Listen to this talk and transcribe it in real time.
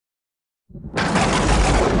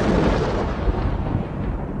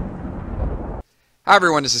Hi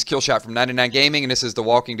everyone, this is Killshot from 99 Gaming, and this is the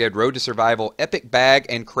Walking Dead Road to Survival Epic Bag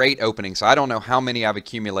and Crate opening. So I don't know how many I've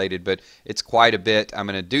accumulated, but it's quite a bit. I'm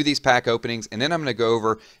going to do these pack openings, and then I'm going to go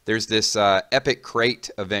over, there's this Epic Crate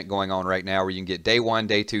event going on right now where you can get Day 1,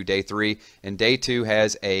 Day 2, Day 3, and Day 2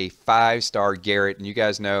 has a 5-star Garrett, and you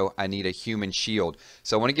guys know I need a human shield.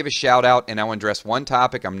 So I want to give a shout out, and I want to address one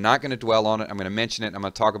topic. I'm not going to dwell on it. I'm going to mention it. I'm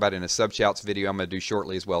going to talk about it in a sub-shouts video I'm going to do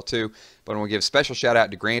shortly as well too. But I want to give a special shout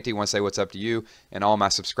out to Granty. I want to say what's up to you and all my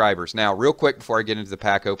subscribers. Now, real quick before I get into the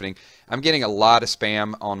pack opening, I'm getting a lot of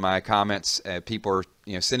spam on my comments. People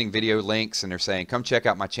are sending video links and they're saying, come check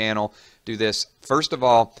out my channel, do this. First of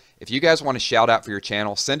all, if you guys want to shout out for your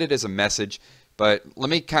channel, send it as a message. But let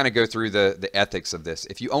me kind of go through the ethics of this.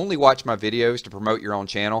 If you only watch my videos to promote your own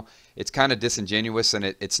channel, it's kind of disingenuous and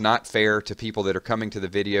it's not fair to people that are coming to the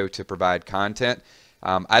video to provide content.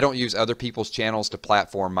 I don't use other people's channels to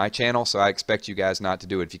platform my channel, so I expect you guys not to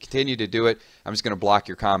do it. If you continue to do it, I'm just going to block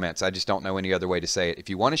your comments. I just don't know any other way to say it. If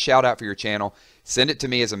you want to shout out for your channel, send it to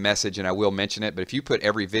me as a message and I will mention it. But if you put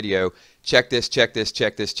every video, check this, check this,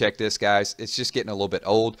 check this, check this, guys, it's just getting a little bit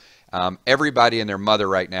old. Everybody and their mother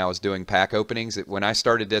right now is doing pack openings. When I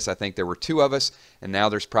started this, I think there were 2 of us, and now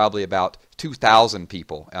there's probably about 2,000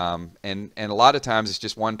 people. And a lot of times it's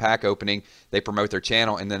just one pack opening. They promote their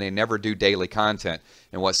channel, and then they never do daily content.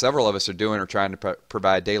 And what several of us are doing are trying to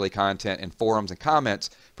provide daily content and forums and comments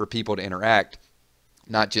for people to interact,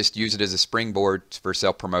 not just use it as a springboard for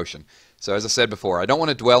self-promotion. So as I said before, I don't want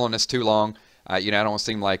to dwell on this too long. I don't want to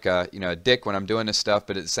seem like a dick when I'm doing this stuff,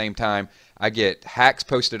 but at the same time, I get hacks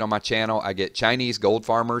posted on my channel. I get Chinese gold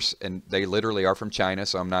farmers, and they literally are from China,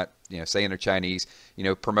 so I'm not saying they're Chinese,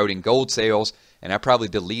 promoting gold sales, and I probably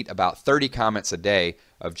delete about 30 comments a day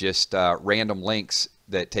of just random links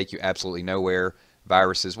that take you absolutely nowhere,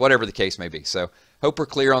 viruses, whatever the case may be. So hope we're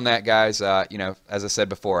clear on that, guys. As I said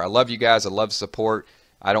before, I love you guys. I love support.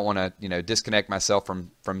 I don't want to, disconnect myself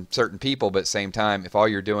from certain people, but at the same time, if all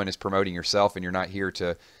you're doing is promoting yourself and you're not here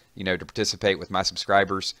to, to participate with my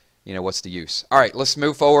subscribers, what's the use? All right, let's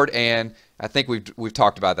move forward, and I think we've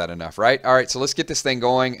talked about that enough, right? All right, so let's get this thing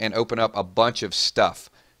going and open up a bunch of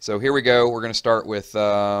stuff. So here we go. We're going to start with,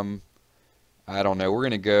 I don't know, we're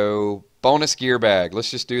going to go bonus gear bag.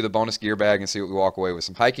 Let's just do the bonus gear bag and see what we walk away with.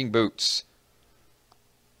 Some hiking boots.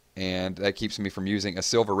 And that keeps me from using a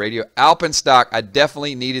silver radio. Alpenstock. I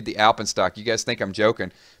definitely needed the Alpenstock. You guys think I'm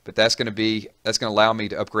joking, but that's going to allow me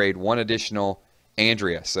to upgrade 1 additional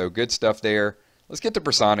Andrea. So good stuff there. Let's get the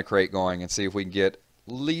Persona crate going and see if we can get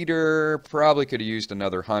leader. Probably could have used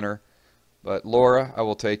another hunter, but Laura, I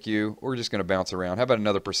will take you. We're just going to bounce around. How about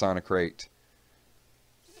another Persona crate?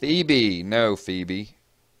 Phoebe. No, Phoebe.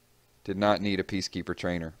 Did not need a Peacekeeper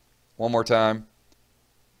trainer. One more time.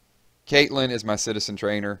 Caitlin is my citizen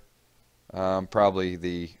trainer. Probably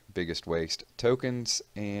the biggest waste. Tokens,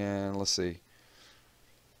 and let's see.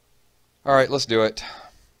 All right, let's do it.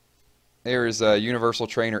 There is a Universal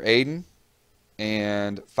Trainer Aiden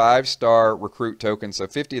and 5-star recruit tokens. So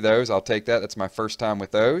 50 of those, I'll take that. That's my first time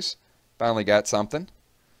with those. Finally got something.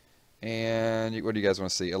 And what do you guys want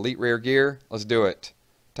to see? Elite Rare Gear. Let's do it.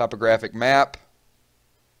 Topographic map.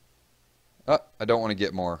 Oh, I don't want to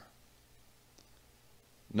get more.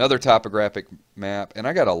 Another topographic map, and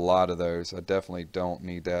I got a lot of those. I definitely don't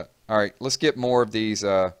need that. All right, let's get more of these.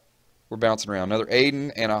 We're bouncing around. Another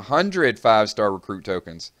Aiden and 100 5-star recruit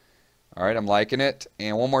tokens. All right, I'm liking it.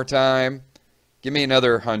 And one more time, give me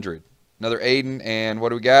another 100. Another Aiden, and what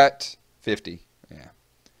do we got? 50. Yeah. All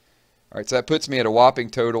right, so that puts me at a whopping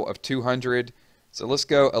total of 200. So let's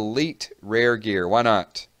go Elite Rare Gear. Why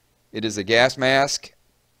not? It is a gas mask,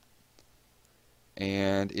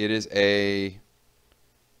 and it is a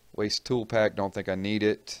waste tool pack. Don't think I need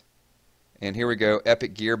it. And here we go.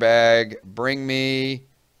 Epic gear bag. Bring me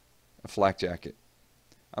a flak jacket.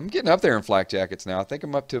 I'm getting up there in flak jackets now. I think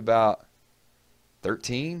I'm up to about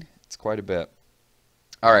 13. It's quite a bit.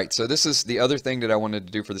 All right, so this is the other thing that I wanted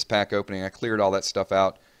to do for this pack opening. I cleared all that stuff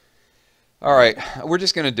out. All right, we're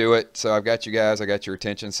just going to do it. So I've got you guys. I got your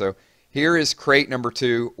attention. So here is crate number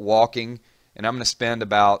 2, walking. And I'm going to spend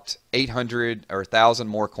about 800 or 1,000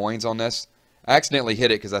 more coins on this. I accidentally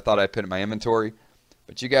hit it because I thought I'd put it in my inventory.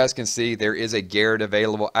 But you guys can see there is a Garrett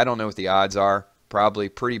available. I don't know what the odds are. Probably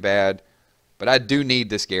pretty bad. But I do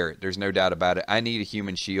need this Garrett. There's no doubt about it. I need a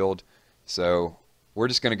human shield. So we're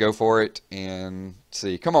just going to go for it and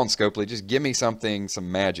see. Come on, Scopely. Just give me something,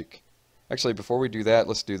 some magic. Actually, before we do that,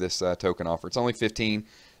 let's do this token offer. It's only 15.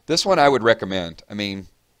 This one I would recommend. I mean,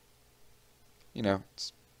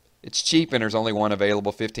 it's cheap and there's only one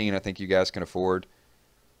available. 15 I think you guys can afford.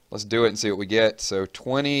 Let's do it and see what we get. So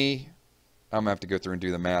 20, I'm going to have to go through and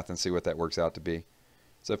do the math and see what that works out to be.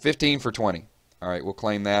 So 15 for 20. All right, we'll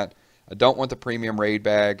claim that. I don't want the premium raid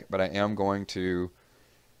bag, but I am going to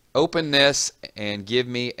open this and give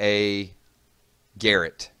me a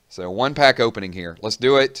Garrett. So 1 pack opening here. Let's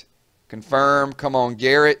do it. Confirm. Come on,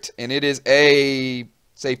 Garrett. And it is a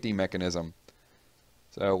safety mechanism.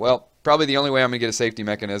 So, well, probably the only way I'm going to get a safety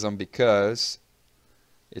mechanism because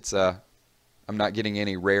it's I'm not getting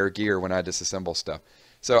any rare gear when I disassemble stuff.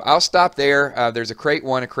 So I'll stop there. There's a crate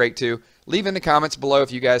 1, a crate 2. Leave in the comments below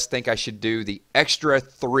if you guys think I should do the extra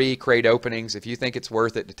 3 crate openings. If you think it's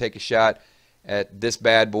worth it to take a shot at this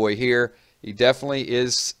bad boy here. He definitely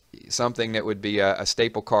is something that would be a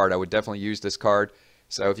staple card. I would definitely use this card.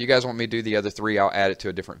 So if you guys want me to do the other 3, I'll add it to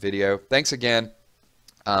a different video. Thanks again.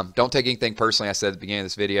 Don't take anything personally I said at the beginning of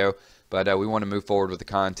this video, but we want to move forward with the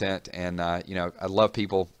content, and you know, I love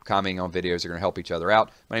people commenting on videos. They're going to help each other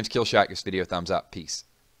out. My name's Killshot. Give this video a thumbs up. Peace.